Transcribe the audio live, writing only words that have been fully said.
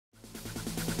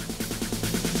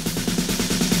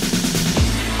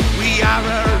are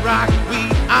a rock, we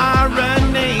are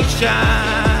a nation.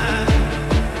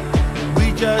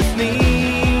 We just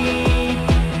need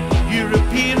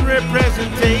European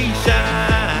representation.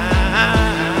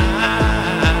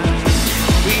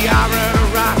 We are a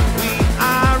rock, we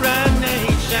are a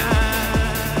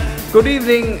nation. Good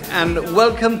evening and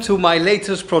welcome to my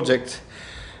latest project.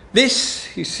 This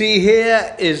you see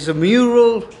here is a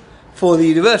mural for the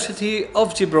University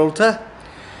of Gibraltar.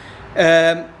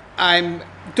 I'm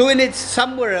doing it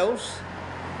somewhere else,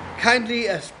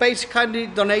 a space kindly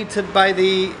donated by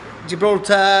the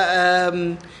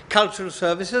Gibraltar Cultural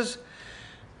Services,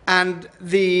 and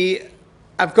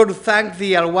I've got to thank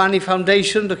the Alwani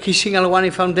Foundation, the Kishing Alwani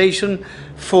Foundation,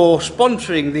 for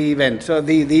sponsoring the event, or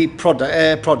the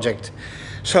project.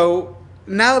 So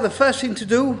now the first thing to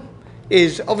do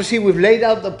is, obviously we've laid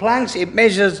out the planks. It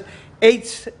measures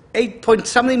 8 point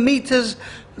something meters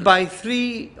by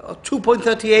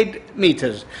 2.38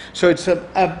 meters. So it's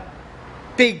a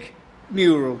big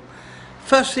mural.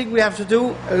 First thing we have to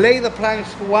do, lay the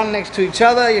planks one next to each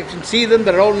other. You can see them,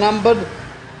 they're all numbered.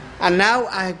 And now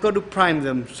I've got to prime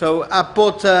them. So I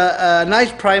bought a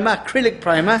nice primer, acrylic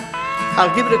primer.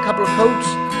 I'll give it a couple of coats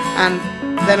and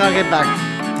then I'll get back.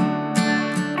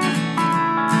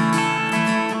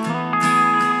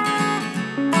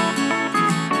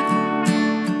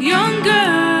 Young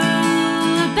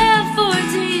girl, about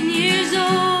 14 years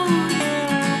old,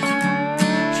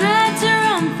 tried to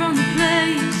run from the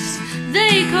place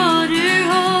they called her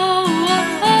home,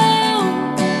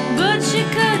 but she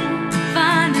couldn't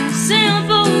find a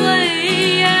simple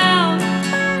way out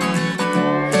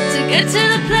to get to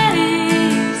the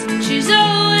place she's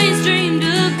always dreamed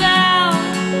about.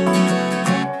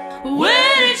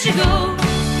 Where did she go?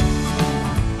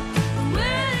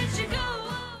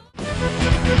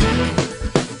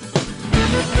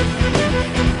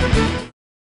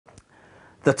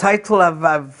 The title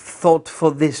I've thought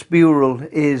for this mural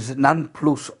is Non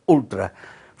Plus Ultra,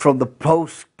 from the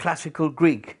post-classical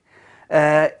Greek.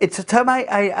 It's a term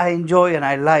I enjoy and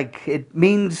I like. It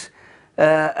means,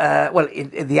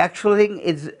 the actual thing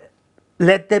is,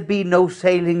 let there be no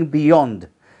sailing beyond.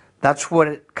 That's where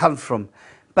it comes from.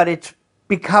 But it's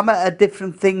become a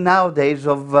different thing nowadays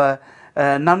of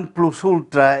non plus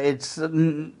ultra. It's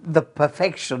the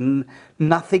perfection,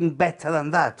 nothing better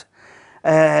than that.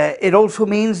 It also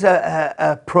means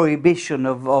a prohibition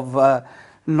of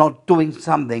not doing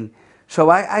something. So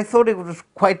I thought it was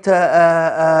quite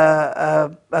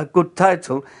a good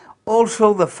title.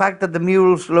 Also, the fact that the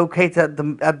mural's located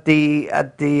at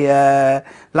the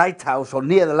lighthouse, or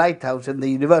near the lighthouse in the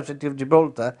University of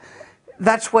Gibraltar,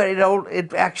 that's where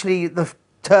the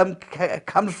term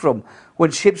comes from.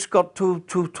 When ships got to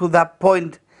that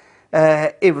point,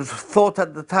 it was thought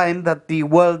at the time that the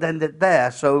world ended there,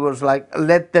 so it was like,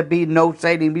 let there be no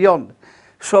sailing beyond.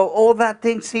 So all that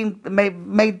thing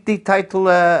made the title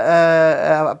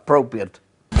appropriate.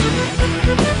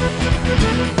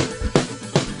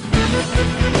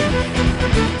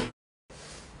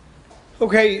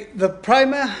 Okay, the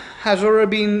primer has already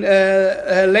been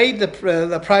laid,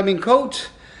 the priming coat.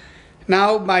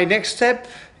 Now my next step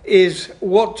is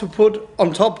what to put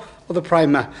on top of the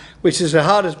primer, which is the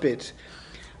hardest bit.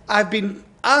 I've been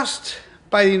asked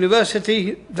by the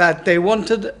university that they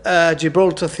wanted a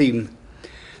Gibraltar theme.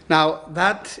 Now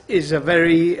that is a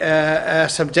very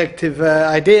subjective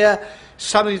idea,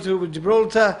 something to do with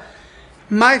Gibraltar.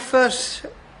 My first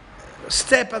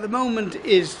step at the moment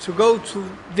is to go to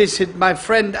visit my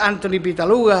friend Anthony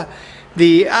Pitaluga,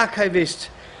 the archivist,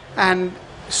 and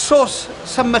source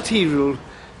some material,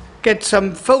 get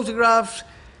some photographs,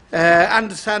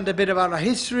 understand a bit about our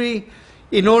history,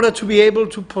 in order to be able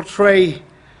to portray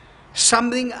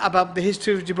something about the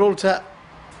history of Gibraltar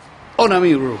on a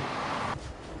mural.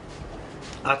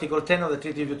 Article 10 of the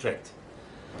Treaty of Utrecht.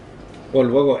 Well,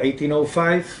 luego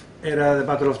 1805 era the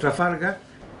Battle of Trafalgar.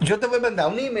 Yo te voy a mandar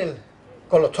un email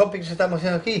con los topics que estamos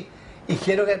haciendo aquí y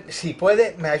quiero que, si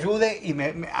puede, me ayude y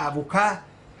a buscar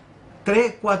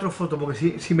 3, 4 fotos, porque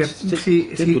si hay tanto.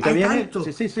 Sí, eso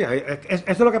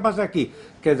es lo que pasa aquí,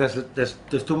 que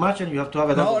there's too much and you have to have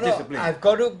a lot of discipline. I've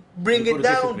got to bring it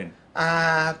down.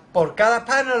 Por cada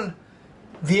panel,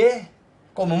 10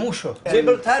 como mucho.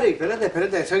 Gibraltar,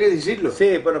 espérate, eso hay que decirlo.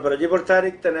 Sí, bueno, pero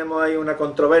Gibraltar tenemos ahí una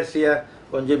controversia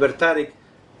con Gibraltar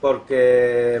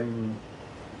porque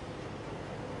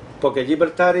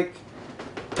Gibraltar,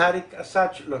 Tariq as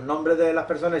such, los nombres de las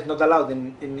personas not allowed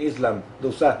in Islam de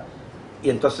usar. Y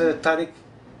entonces Tariq,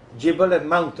 Jibal es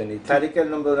mountain y Tariq es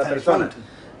el nombre de una persona.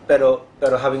 Pero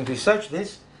having researched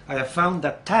this, I have found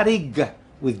that Tariq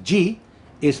with G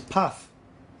is path.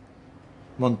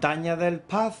 Montaña del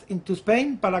Path into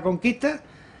Spain para la conquista,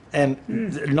 El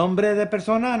nombre de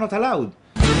persona no está allowed.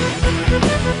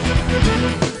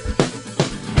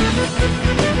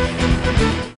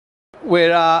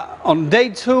 We're on day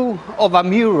 2 of a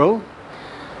mural.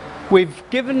 We've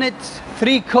given it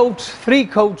 3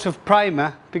 coats of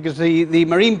primer because the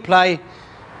marine ply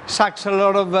sucks a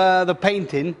lot of the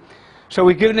paint in. So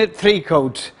we've given it 3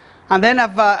 coats. And then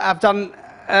I've done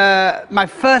my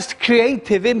first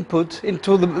creative input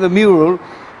into the mural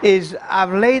is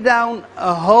I've laid down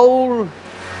a whole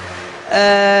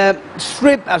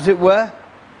strip, as it were,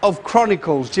 of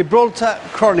chronicles, Gibraltar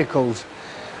chronicles.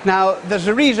 Now, there's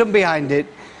a reason behind it.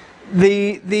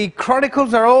 The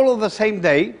chronicles are all of the same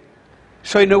day,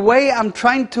 so in a way I'm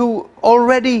trying to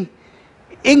already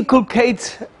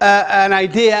inculcate an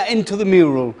idea into the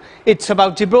mural. It's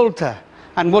about Gibraltar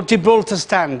and what Gibraltar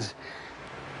stands.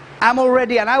 I'm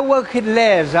already, and I work in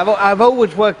layers, I've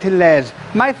always worked in layers.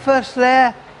 My first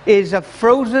layer is a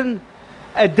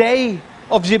day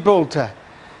of Gibraltar.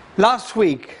 Last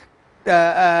week,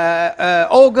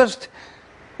 August,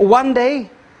 one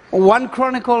day, 1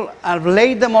 chronicle, I've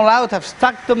laid them all out, I've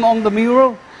stuck them on the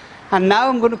mural, and now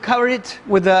I'm going to cover it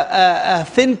with a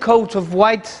thin coat of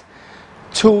white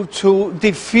to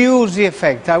diffuse the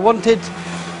effect. I wanted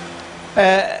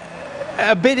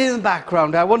a bit in the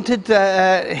background, I wanted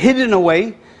hidden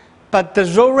away, but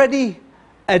there's already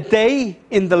a day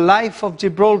in the life of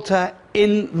Gibraltar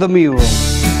in the mural.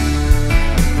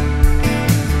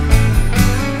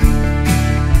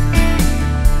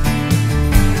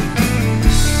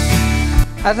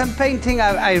 As I'm painting,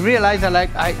 I realize I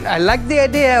like the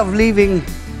idea of leaving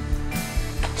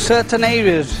certain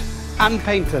areas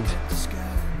unpainted,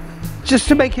 just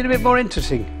to make it a bit more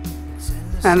interesting.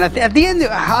 And at the end,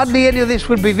 hardly any of this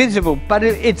will be visible, but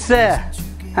it's there.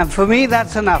 And for me,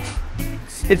 that's enough.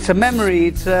 It's a memory,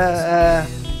 it's a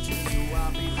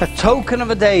token of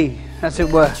a day, as it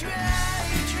were.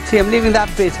 See, I'm leaving that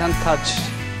bit untouched.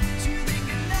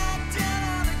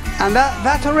 And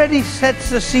that already sets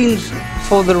the scenes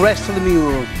for the rest of the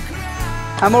mural.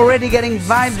 I'm already getting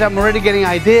vibes, I'm already getting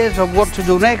ideas of what to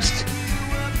do next.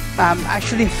 I'm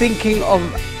actually thinking of,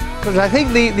 because I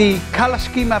think the color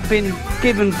scheme I've been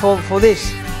given for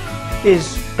this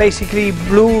is basically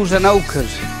blues and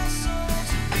ochres.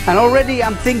 And already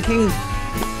I'm thinking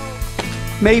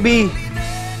maybe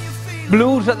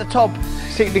blues at the top,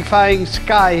 signifying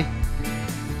sky,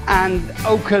 and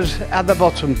ochres at the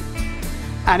bottom.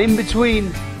 And in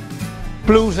between,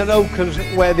 blues and ochres,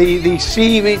 where the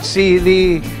sea meets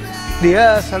the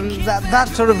earth, and that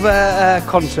sort of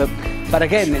concept. But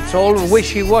again, it's all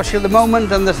wishy-washy at the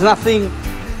moment, and there's nothing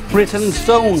written in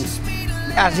stone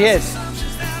as yet.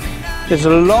 There's a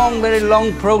long, very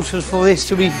long process for this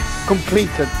to be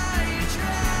completed.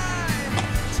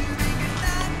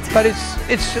 But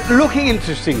it's looking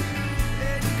interesting.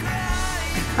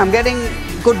 I'm getting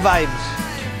good vibes.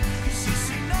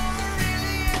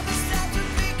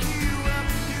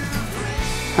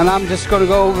 And I'm just going to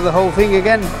go over the whole thing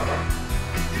again.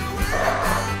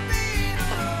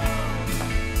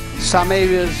 Some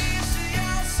areas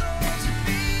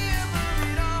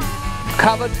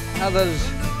covered, others.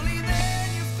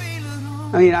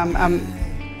 I mean, I'm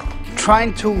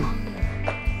trying to,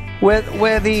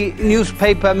 where the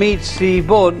newspaper meets the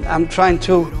board, I'm trying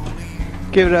to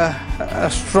give it a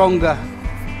stronger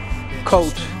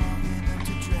coat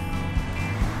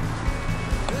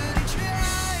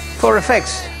for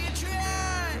effects.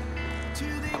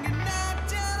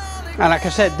 And like I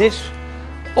said,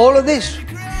 all of this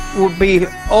would be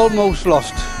almost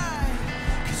lost,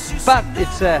 but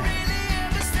it's there.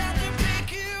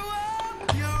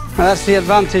 And that's the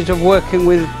advantage of working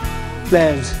with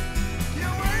layers.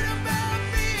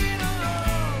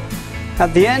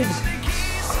 At the end,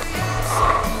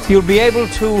 you'll be able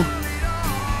to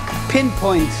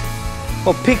pinpoint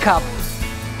or pick up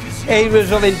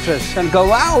areas of interest and go,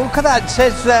 wow, look at that, it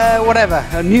says whatever,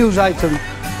 a news item.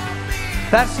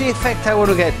 That's the effect I want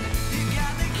to get.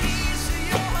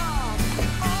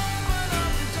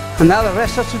 And now the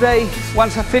rest of today,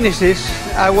 once I finish this,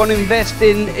 I want to invest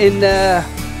in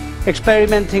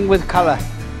experimenting with color.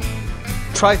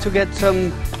 Try to get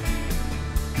some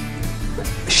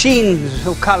sheens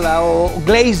of color, or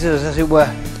glazes as it were.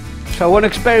 So I want to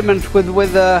experiment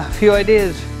with a few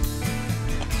ideas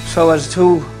so as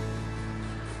to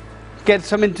get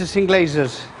some interesting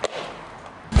glazes.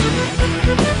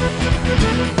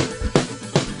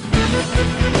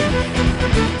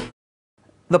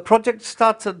 The project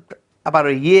started about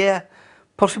a year,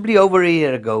 possibly over a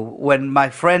year ago, when my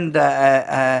friend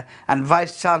and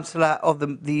Vice Chancellor of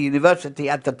the university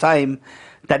at the time,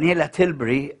 Daniela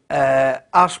Tilbury,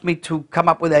 asked me to come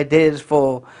up with ideas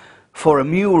for for a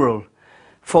mural.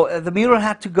 The mural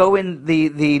had to go in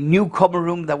the new common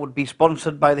room that would be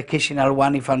sponsored by the Kishin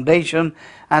Alwani Foundation,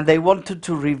 and they wanted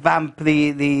to revamp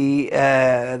the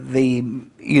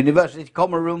university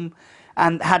common room,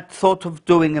 and had thought of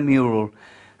doing a mural.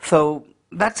 So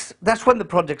that's when the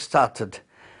project started.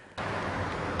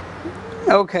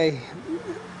 Okay,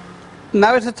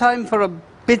 now is the time for a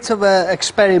bit of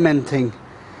experimenting.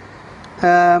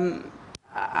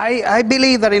 I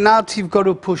believe that in art you've got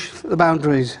to push the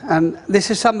boundaries, and this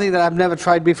is something that I've never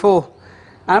tried before.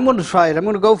 I'm going to try it. I'm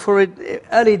going to go for it.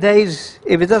 Early days,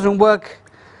 if it doesn't work,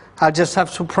 I'll just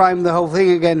have to prime the whole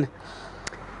thing again.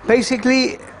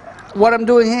 Basically, what I'm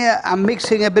doing here, I'm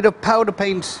mixing a bit of powder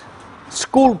paints,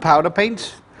 school powder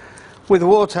paints, with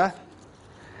water.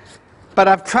 But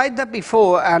I've tried that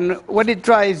before, and when it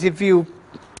dries, if you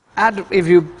add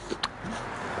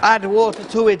water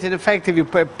to it, in effect, if you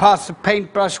pass the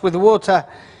paintbrush with water,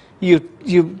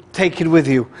 you take it with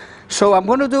you. So I'm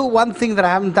going to do one thing that I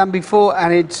haven't done before,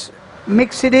 and it's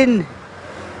mix it in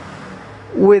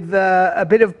with a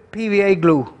bit of PVA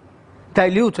glue,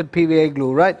 diluted PVA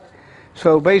glue, right?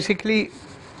 So basically,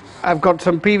 I've got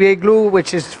some PVA glue,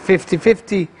 which is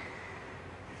 50-50,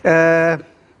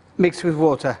 mixed with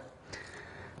water.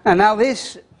 And now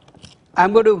this,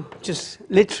 I'm going to just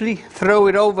literally throw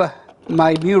it over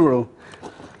my mural.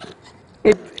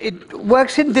 It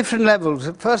works in different levels.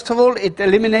 First of all, it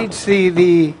eliminates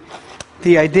the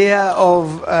idea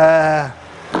of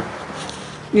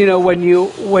you know, when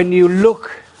you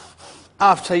look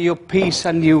after your piece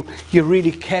and you're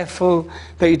really careful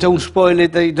that you don't spoil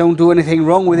it, that you don't do anything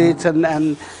wrong with it, and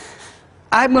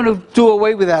I'm going to do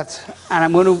away with that, and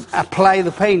I'm going to apply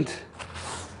the paint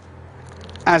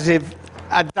as if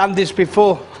I'd done this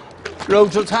before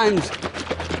loads of times,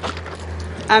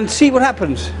 and see what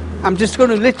happens. I'm just going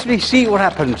to literally see what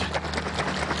happens.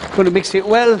 I'm going to mix it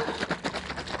well,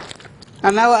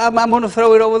 and now I'm going to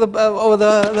throw it over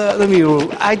the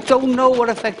mural. I don't know what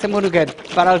effect I'm going to get,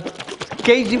 but I'll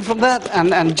gauging from that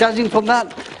and judging from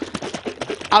that,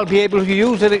 I'll be able to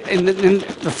use it in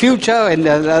the future, in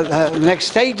the next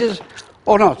stages,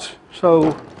 or not.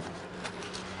 So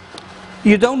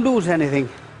you don't lose anything.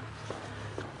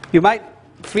 You might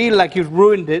feel like you've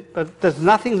ruined it, but there's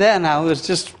nothing there now. There's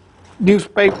just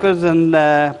newspapers and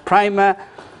primer,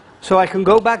 so I can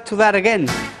go back to that again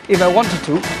if I wanted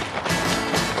to.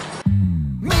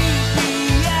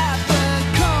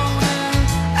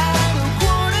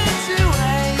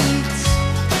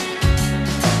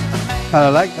 I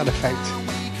like that effect.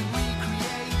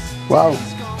 Wow.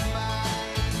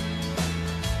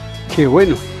 Qué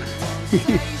bueno.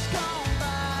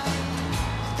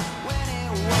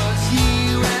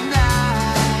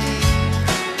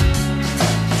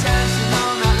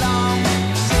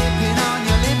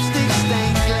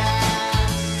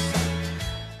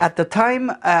 At the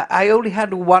time, I only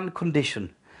had one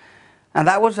condition, and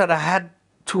that was that I had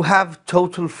to have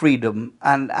total freedom.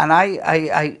 And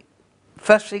I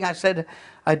first thing I said,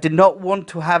 I did not want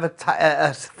to have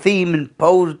a theme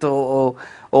imposed or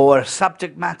a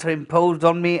subject matter imposed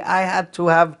on me. I had to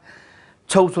have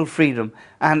total freedom.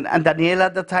 And Daniela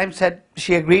at the time said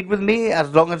she agreed with me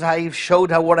as long as I showed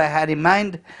her what I had in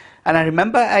mind. And I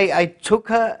remember I took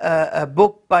her a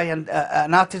book by an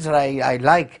artist that I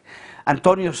like,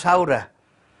 Antonio Saura,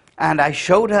 and I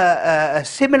showed her a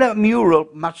similar mural,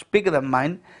 much bigger than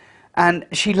mine, and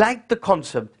she liked the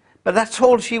concept. But that's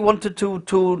all she wanted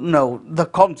to know, the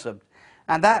concept.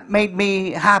 And that made me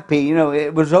happy, you know,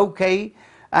 it was okay.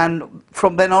 And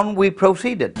from then on, we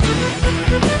proceeded.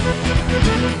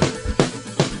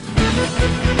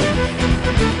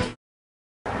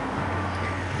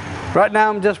 Right now,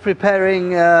 I'm just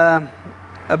preparing a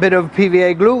bit of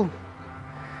PVA glue,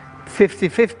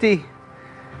 50-50.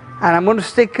 And I'm going to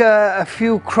stick a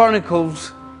few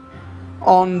chronicles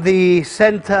on the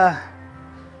center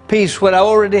piece where I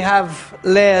already have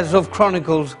layers of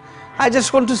chronicles. I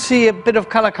just want to see a bit of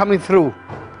color coming through.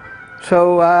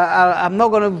 So I'm not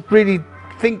going to really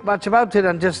think much about it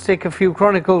and just take a few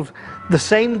chronicles the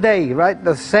same day, right?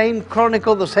 The same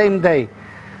chronicle the same day.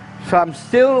 So I'm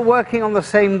still working on the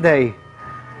same day.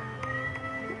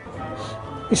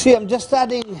 You see, I'm just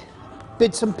adding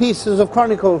bits and pieces of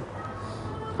chronicle,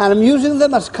 and I'm using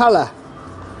them as color,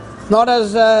 not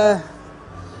as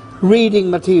reading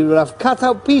material. I've cut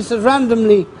out pieces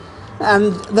randomly,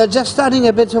 and they're just adding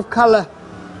a bit of color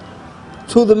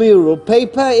to the mural.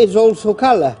 Paper is also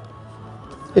color.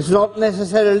 It's not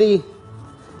necessarily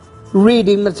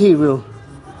reading material.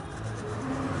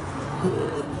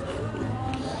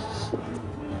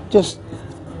 Just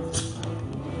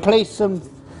place them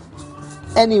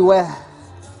anywhere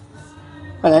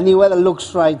Well, any weather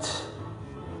looks right.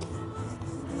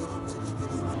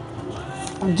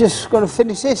 I'm just going to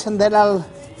finish this and then I'll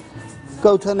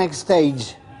go to the next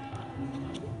stage,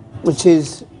 which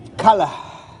is colour.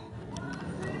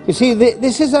 You see,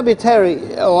 this is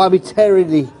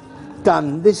arbitrarily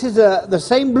done. This is the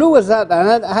same blue as that,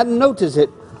 and I hadn't noticed it.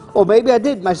 Or maybe I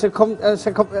did, my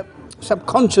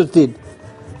subconscious did.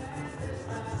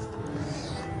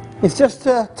 It's just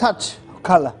a touch of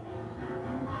colour.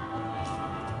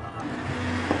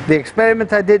 The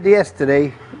experiment I did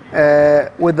yesterday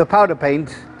with the powder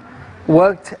paint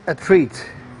worked a treat.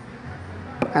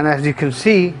 And as you can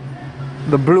see,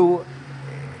 the blue,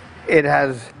 it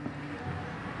has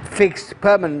fixed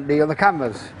permanently on the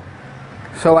canvas.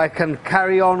 So I can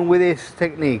carry on with this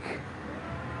technique.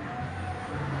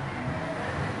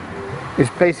 It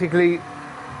basically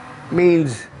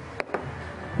means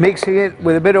mixing it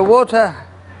with a bit of water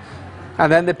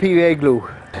and then the PVA glue.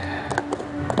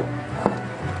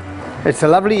 It's a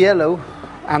lovely yellow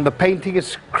and the painting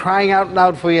is crying out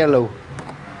loud for yellow.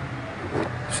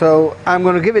 So I'm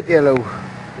going to give it yellow.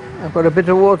 I've got a bit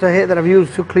of water here that I've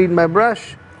used to clean my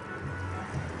brush.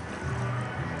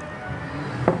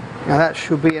 Now that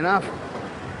should be enough.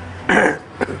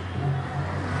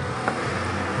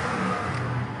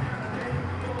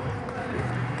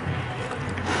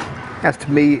 Has to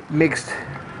be mixed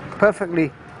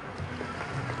perfectly.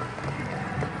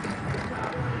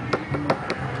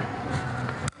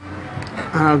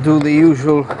 And I'll do the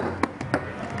usual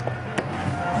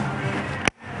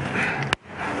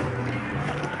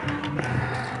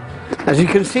as you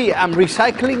can see. I'm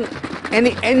recycling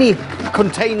any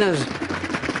containers,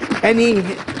 I mean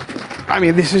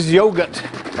this is yogurt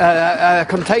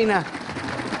container.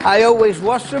 I always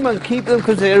wash them and keep them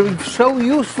because they're so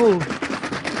useful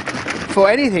for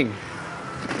anything,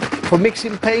 for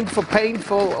mixing paint, for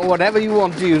whatever you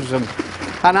want to use them.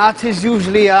 And artists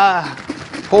usually are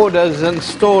hoarders and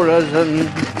storers and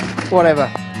whatever.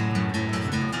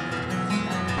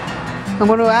 I'm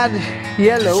going to add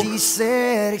yellow. She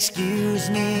said, excuse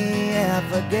me, I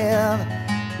forgive.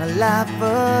 My life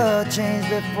changed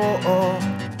before.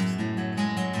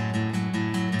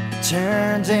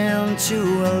 Turned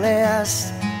into a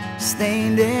list,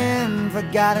 stained in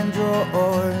forgotten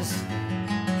drawers.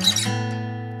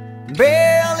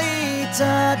 Barely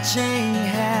touching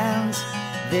hands,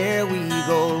 there we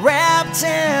go, wrapped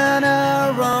in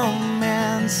a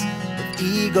romance. With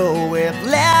ego, with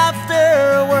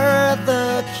laughter, worth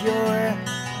the cure.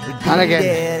 And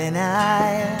again. And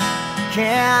I That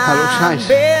can't looks nice.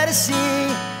 bear to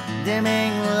see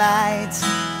dimming lights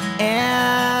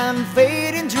and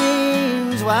fading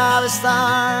dreams, while the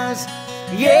stars,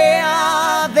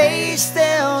 yeah, they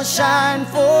still shine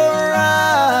for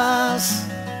us,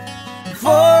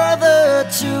 for the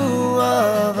two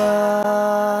of us.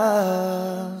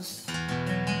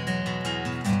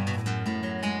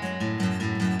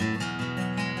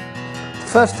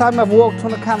 First time I've walked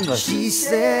on a canvas. She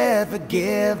said,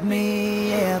 forgive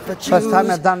me if I choose First time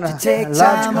I've done a to take large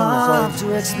time canvas, off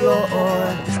to explore.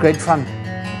 It's great fun.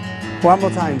 One more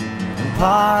time.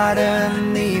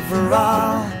 Pardon me for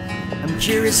all I'm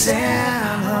curious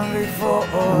and hungry for.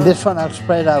 And this one I'll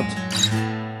spread out.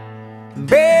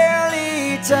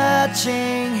 Barely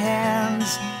touching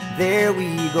hands, there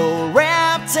we go,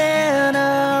 wrapped in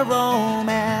a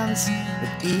romance.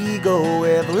 With ego,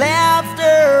 with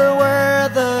laughter, we're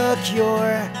the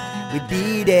cure. We'd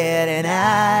be dead and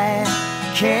I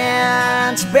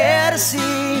can't bear to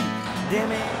see them.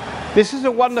 This is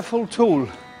a wonderful tool.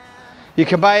 You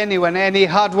can buy anywhere, any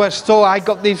hardware store. I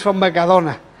got these from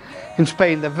Mercadona in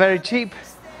Spain. They're very cheap.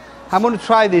 I'm going to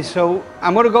try this, so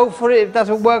I'm going to go for it. If it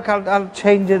doesn't work, I'll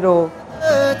change it or...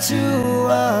 The two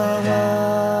of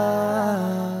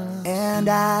us, and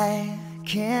I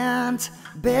can't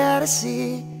bear to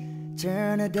see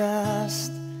turn to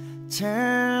dust,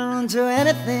 turn to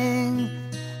anything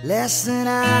less than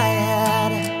I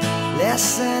had,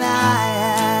 less than I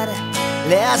had,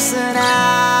 less than I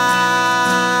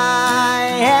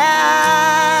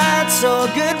had. So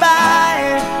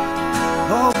goodbye,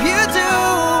 hope you do,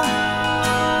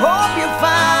 hope you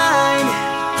find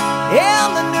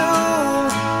in the new,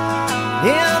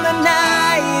 in the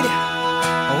night,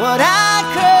 what I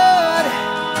could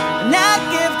not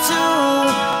give to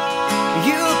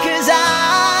you, 'cause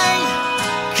I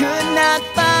could not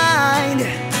find,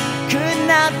 could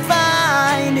not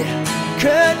find,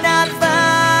 could not find.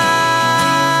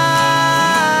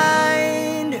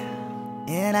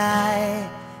 And I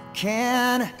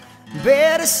can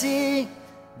bear to see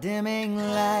dimming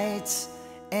lights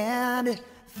and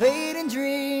fading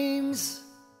dreams.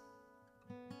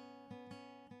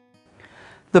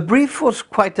 The brief was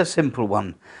quite a simple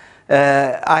one.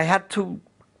 I had to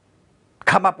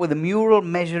come up with a mural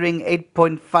measuring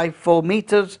 8.54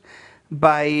 meters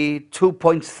by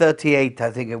 2.38,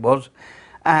 I think it was.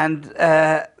 And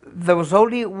there was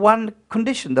only one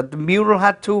condition, that the mural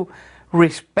had to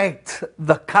respect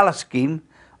the color scheme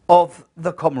of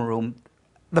the common room.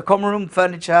 The common room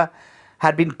furniture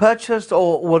had been purchased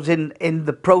or was in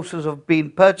the process of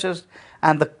being purchased,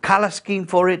 and the color scheme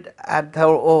for it had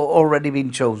already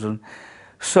been chosen.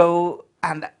 So,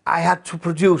 and I had to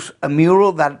produce a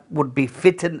mural that would be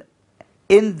fitted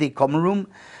in the common room.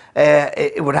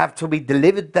 It would have to be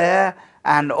delivered there,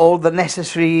 and all the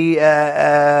necessary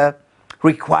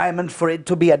requirements for it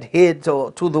to be adhered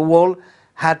to the wall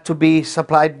had to be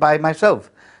supplied by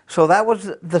myself. So that was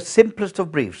the simplest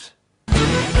of briefs.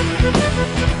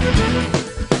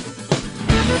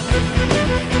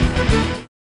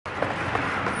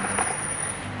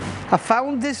 I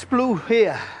found this blue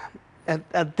here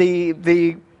at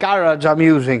the garage I'm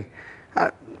using.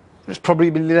 It's probably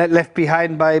been left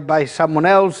behind by someone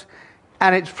else,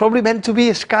 and it's probably meant to be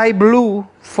a sky blue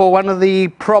for one of the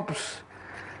props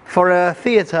for a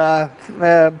theatre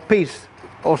piece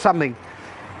or something.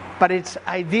 But it's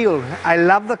ideal. I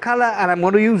love the color and I'm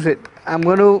going to use it. I'm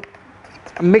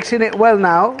mixing it well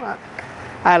now.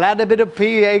 I'll add a bit of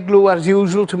PA glue as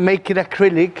usual to make it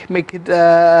acrylic, make it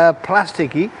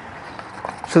plasticky,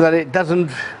 so that it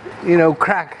doesn't, you know,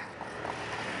 crack.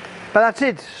 But that's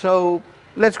it. So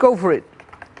let's go for it.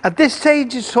 At this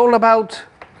stage, it's all about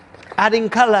adding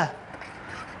color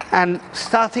and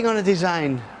starting on a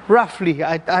design. Roughly,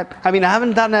 I mean, I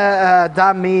haven't done a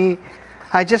dummy.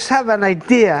 I just have an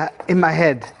idea in my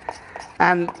head,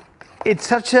 and it's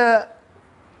such a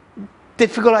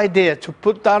difficult idea to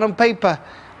put down on paper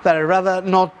that I'd rather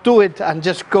not do it and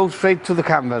just go straight to the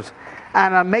canvas.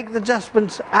 And I'll make the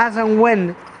adjustments as and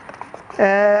when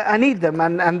I need them,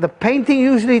 and the painting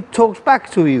usually talks back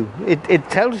to you. It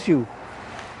tells you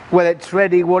whether it's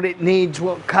ready, what it needs,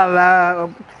 what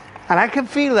color, and I can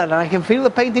feel that, and I can feel the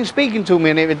painting speaking to me,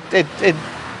 and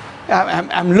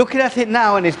I'm looking at it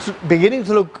now, and it's beginning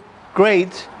to look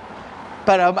great,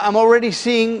 but I'm already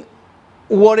seeing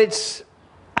what it's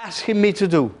asking me to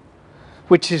do,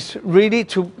 which is really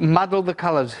to muddle the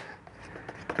colors.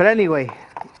 But anyway,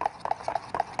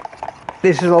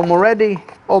 this is almost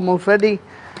ready,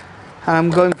 and I'm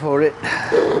going for it.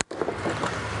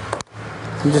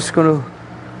 I'm just going to...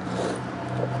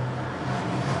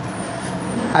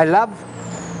 I love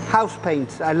house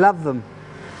paints, I love them.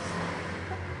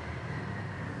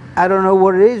 I don't know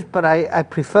what it is, but I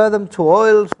prefer them to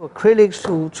oils, to acrylics,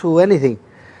 to anything.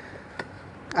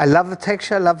 I love the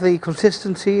texture, I love the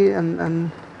consistency, and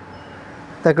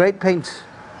they're great paints.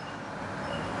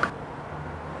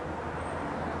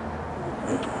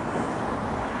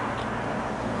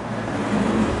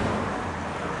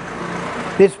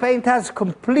 This paint has a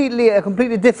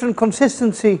completely different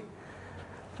consistency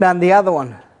than the other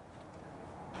one,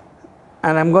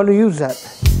 and I'm going to use that.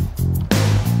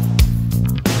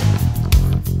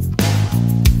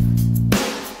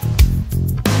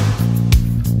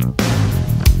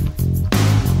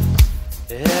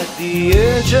 At the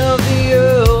edge of the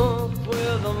earth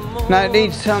where the moon Now it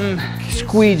needs some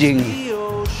squeegeing. the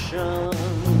ocean.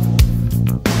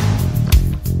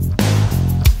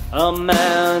 A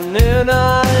man in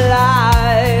a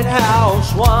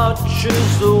lighthouse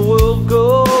watches the world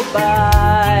go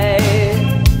by.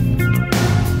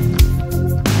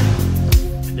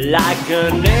 Like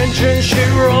an engine she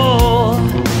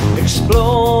roars,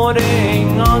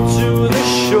 exploding onto the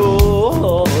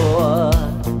shore.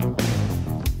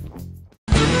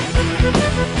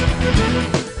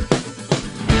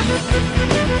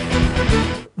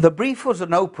 The brief was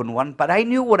an open one, but I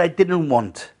knew what I didn't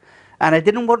want. And I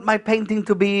didn't want my painting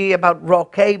to be about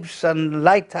rock capes and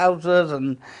lighthouses,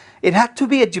 and it had to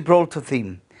be a Gibraltar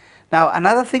theme. Now,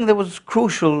 another thing that was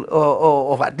crucial,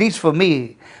 or at least for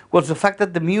me, was the fact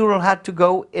that the mural had to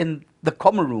go in the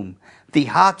common room, the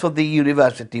heart of the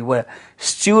university, where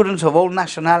students of all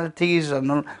nationalities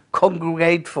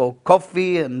congregate for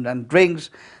coffee and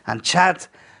drinks and chat.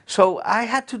 So I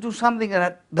had to do something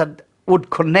that would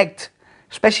connect,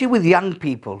 especially with young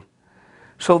people.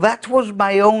 So that was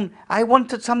my own. I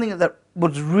wanted something that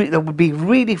would be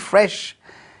really fresh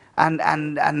and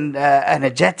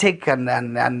energetic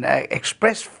and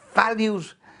express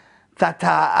values that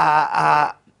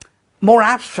are more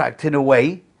abstract in a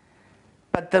way,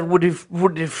 but that would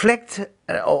reflect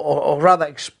or rather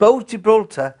expose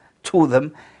Gibraltar to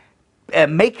them,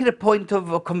 make it a point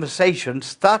of a conversation,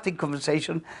 starting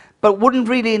conversation, but wouldn't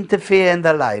really interfere in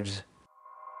their lives.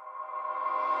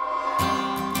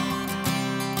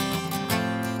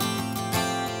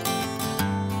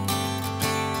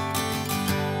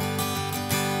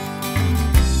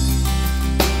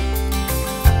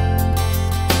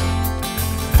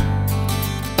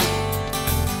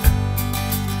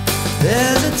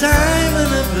 There's a time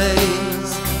and a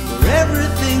place where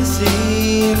everything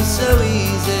seems so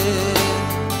easy.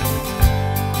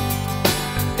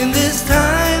 In this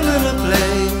time and a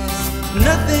place,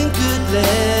 nothing could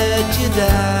let you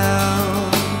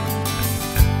down.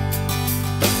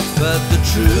 But the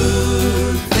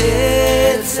truth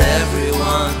hits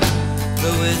everyone,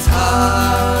 though it's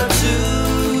hard to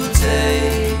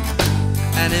take.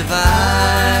 And if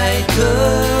I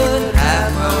could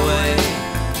have my way,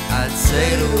 I'd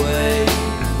sail away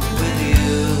with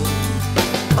you.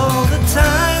 All the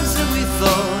times that we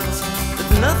thought that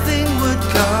nothing would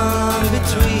come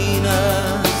between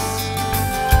us,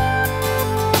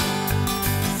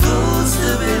 fools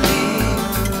to believe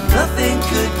nothing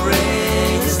could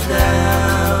bring us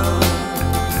down.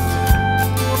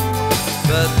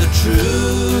 But the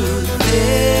truth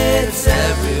hits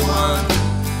everyone,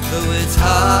 though it's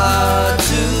hard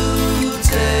to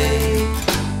take.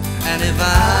 And if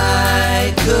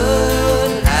I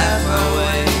could have my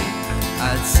way,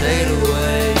 I'd sail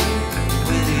away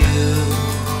with you.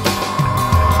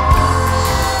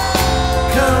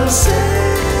 Come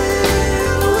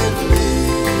sail with me.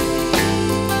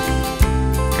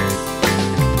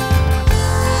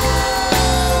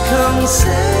 Come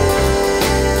sail.